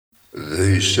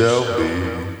they shall be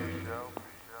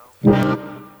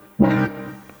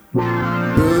burned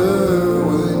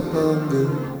with hunger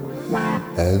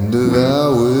and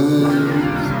devoured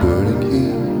with burning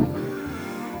heat.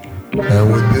 And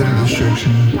with bitter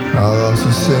destruction I'll also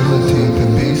send the teeth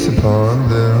of beasts upon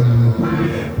them,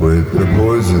 with the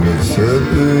poison of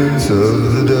serpents of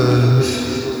the dust.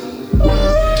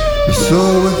 The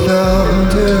soul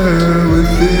without terror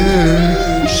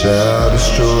within shall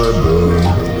destroy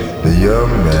both the young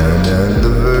man and the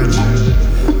virgin,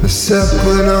 the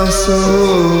suckling also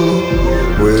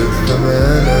with the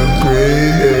man of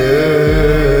gray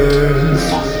hairs.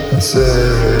 I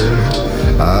said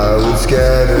I would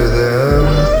scatter them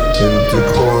into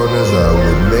corners, I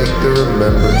would make the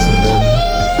remembrance of them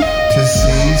to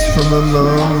cease from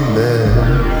among men.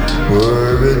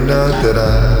 Were it not that I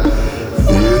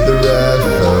feared the wrath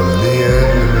of the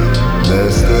enemy,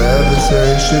 lest the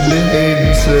adversary should behave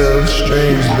himself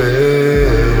strangely,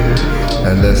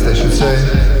 and lest they should say,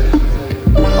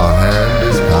 our hand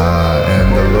is high and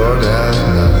the Lord has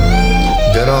not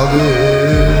done all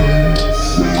this.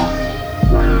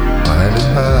 Our hand is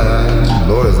high,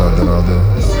 the Lord has not done all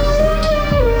this.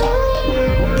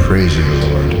 Praise you, Lord.